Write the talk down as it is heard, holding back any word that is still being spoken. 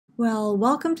Well,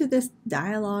 welcome to this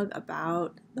dialogue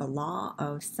about the law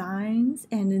of sines.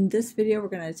 And in this video, we're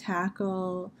going to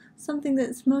tackle something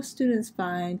that most students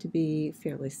find to be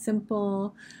fairly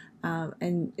simple.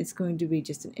 And it's going to be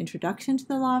just an introduction to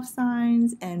the law of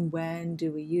sines and when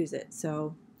do we use it.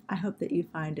 So I hope that you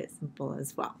find it simple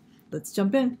as well. Let's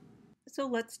jump in. So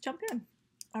let's jump in.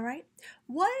 All right.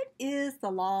 What is the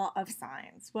law of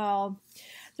sines? Well,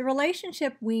 the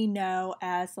relationship we know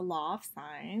as the law of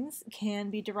sines can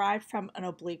be derived from an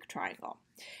oblique triangle.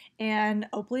 And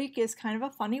oblique is kind of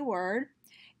a funny word.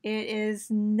 It is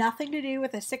nothing to do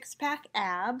with a six-pack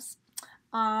abs.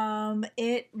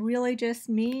 It really just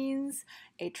means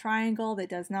a triangle that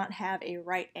does not have a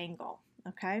right angle.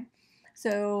 Okay.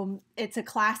 So it's a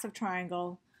class of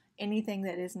triangle. Anything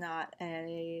that is not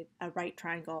a right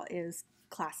triangle is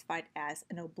classified as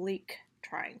an oblique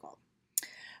triangle.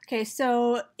 Okay,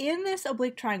 so in this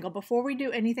oblique triangle, before we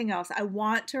do anything else, I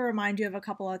want to remind you of a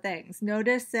couple of things.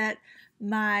 Notice that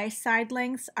my side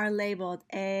lengths are labeled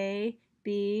A,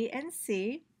 B, and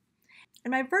C,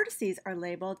 and my vertices are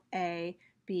labeled A,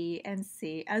 B, and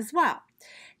C as well.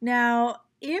 Now,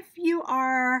 if you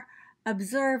are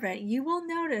observant, you will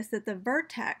notice that the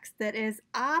vertex that is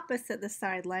opposite the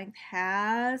side length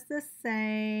has the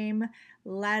same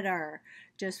letter.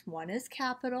 Just one is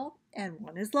capital and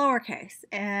one is lowercase.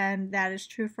 And that is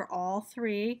true for all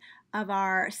three of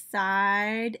our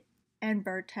side and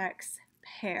vertex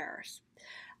pairs.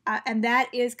 And that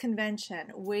is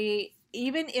convention.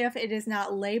 Even if it is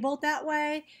not labeled that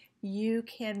way, you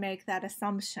can make that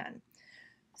assumption.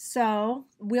 So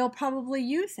we'll probably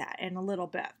use that in a little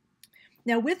bit.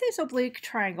 Now with this oblique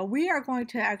triangle, we are going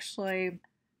to actually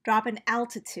drop an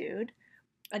altitude.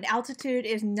 An altitude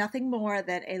is nothing more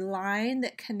than a line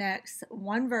that connects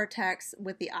one vertex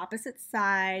with the opposite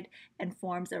side and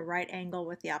forms a right angle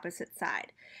with the opposite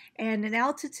side. And an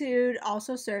altitude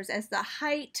also serves as the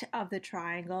height of the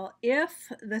triangle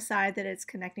if the side that it's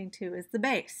connecting to is the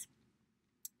base.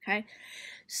 Okay,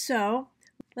 so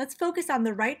let's focus on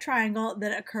the right triangle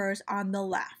that occurs on the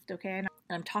left. Okay, and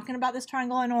I'm talking about this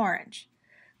triangle in orange.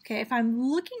 Okay, if I'm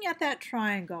looking at that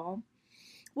triangle,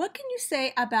 what can you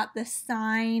say about the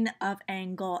sine of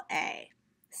angle A?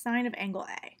 Sine of angle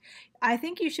A. I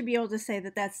think you should be able to say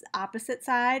that that's the opposite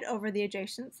side over the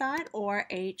adjacent side, or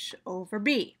H over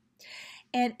B.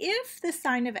 And if the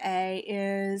sine of A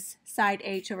is side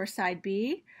H over side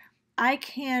B, I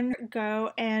can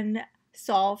go and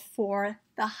solve for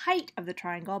the height of the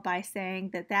triangle by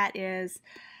saying that that is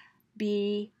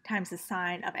B times the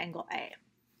sine of angle A.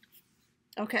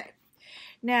 Okay,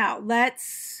 now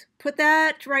let's put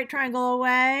that right triangle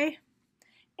away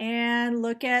and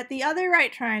look at the other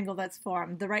right triangle that's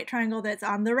formed, the right triangle that's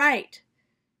on the right.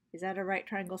 Is that a right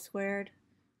triangle squared?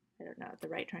 I don't know, the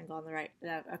right triangle on the right.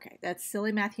 Okay, that's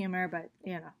silly math humor, but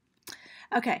you know.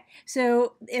 Okay,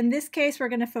 so in this case, we're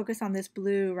going to focus on this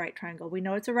blue right triangle. We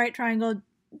know it's a right triangle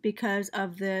because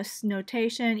of this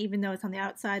notation. Even though it's on the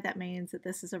outside, that means that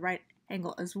this is a right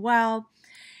angle as well.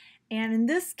 And in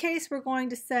this case, we're going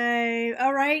to say,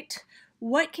 all right,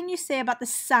 what can you say about the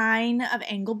sine of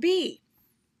angle B?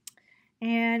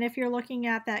 And if you're looking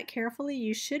at that carefully,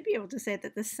 you should be able to say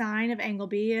that the sine of angle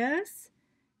B is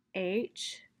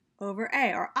H over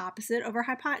A, or opposite over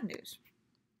hypotenuse.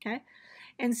 Okay?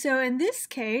 And so in this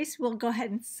case, we'll go ahead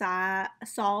and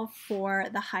solve for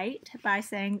the height by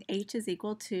saying H is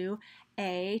equal to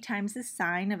A times the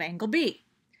sine of angle B.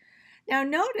 Now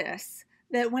notice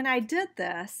that when I did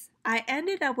this, I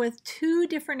ended up with two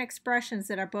different expressions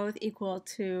that are both equal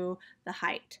to the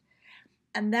height.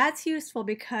 And that's useful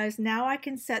because now I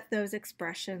can set those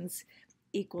expressions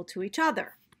equal to each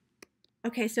other.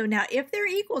 Okay, so now if they're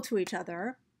equal to each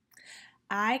other,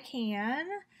 I can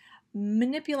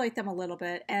manipulate them a little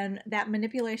bit, and that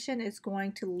manipulation is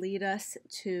going to lead us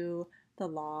to the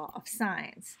law of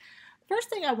sines.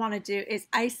 First thing I want to do is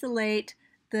isolate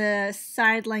the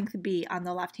side length B on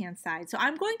the left-hand side. So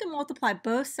I'm going to multiply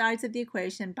both sides of the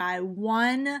equation by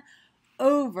 1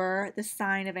 over the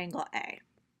sine of angle A.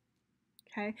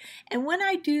 Okay, and when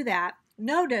I do that,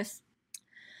 notice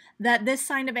that this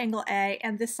sine of angle A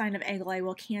and this sine of angle A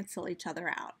will cancel each other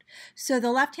out. So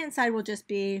the left-hand side will just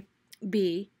be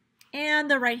B,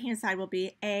 and the right-hand side will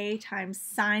be A times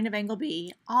sine of angle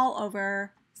B all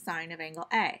over sine of angle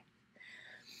A.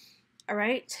 All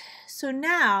right, so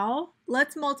now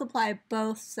let's multiply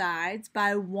both sides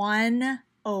by 1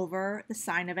 over the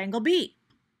sine of angle B.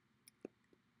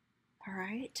 All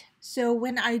right, so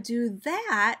when I do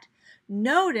that,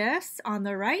 notice on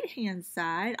the right-hand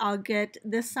side, I'll get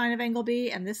this sine of angle B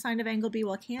and this sine of angle B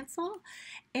will cancel,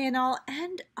 and I'll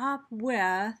end up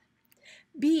with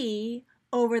B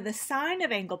over the sine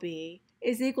of angle B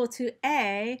is equal to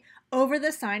A over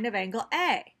the sine of angle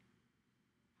A.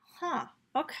 Huh,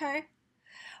 okay.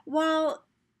 Well,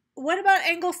 what about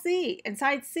angle C and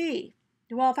side C?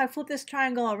 Well, if I flip this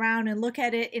triangle around and look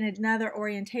at it in another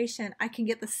orientation, I can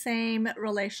get the same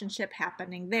relationship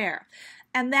happening there.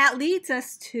 And that leads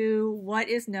us to what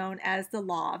is known as the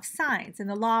law of sines. And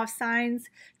the law of sines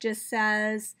just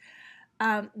says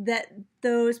that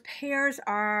those pairs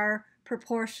are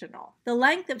proportional. The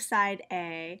length of side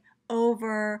A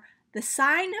over the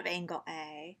sine of angle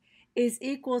A is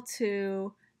equal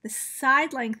to the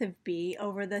side length of B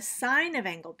over the sine of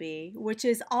angle B, which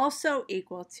is also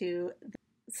equal to the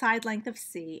side length of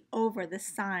C over the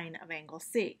sine of angle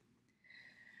C.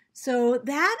 So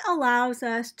that allows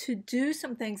us to do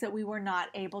some things that we were not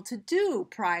able to do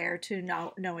prior to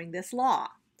knowing this law.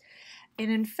 And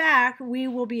in fact, we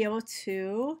will be able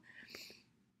to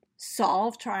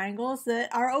solve triangles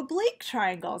that are oblique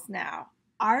triangles now.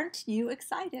 Aren't you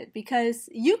excited? Because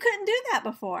you couldn't do that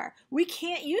before. We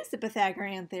can't use the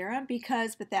Pythagorean theorem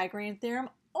because Pythagorean theorem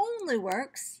only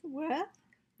works with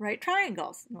right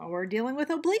triangles. Well, we're dealing with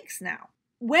obliques now.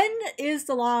 When is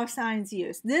the law of sines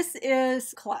used? This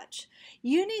is clutch.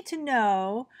 You need to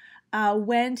know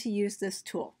when to use this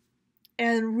tool.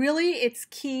 And really, it's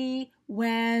key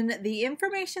when the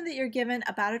information that you're given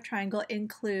about a triangle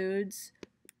includes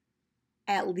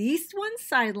at least one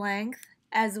side length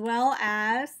as well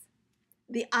as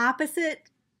the opposite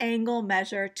angle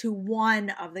measure to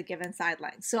one of the given side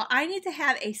lengths. So I need to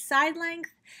have a side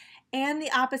length and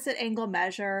the opposite angle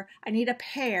measure. I need a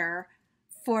pair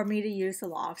for me to use the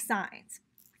law of sines.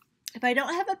 If I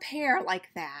don't have a pair like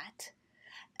that,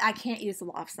 I can't use the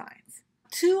law of sines.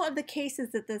 Two of the cases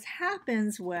that this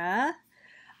happens with,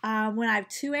 when I have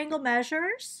two angle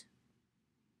measures,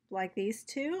 like these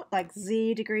two, like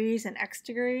z degrees and x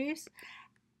degrees,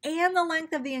 and the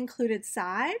length of the included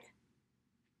side,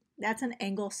 that's an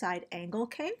angle side angle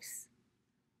case.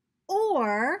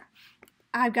 Or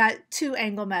I've got two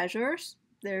angle measures,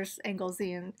 there's angle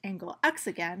z and angle x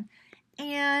again,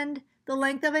 and the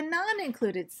length of a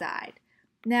non-included side.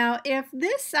 Now, if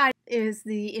this side is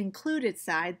the included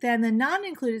side, then the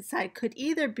non-included side could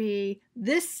either be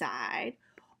this side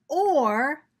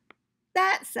or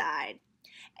that side.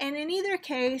 And in either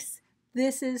case,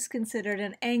 this is considered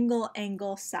an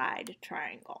angle-angle side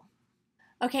triangle.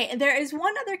 Okay, and there is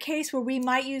one other case where we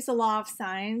might use the law of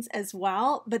sines as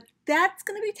well, but that's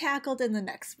going to be tackled in the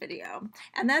next video.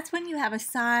 And that's when you have a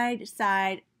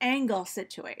side-side angle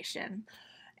situation.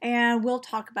 And we'll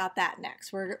talk about that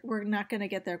next. We're not going to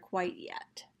get there quite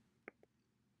yet.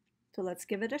 So let's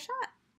give it a shot.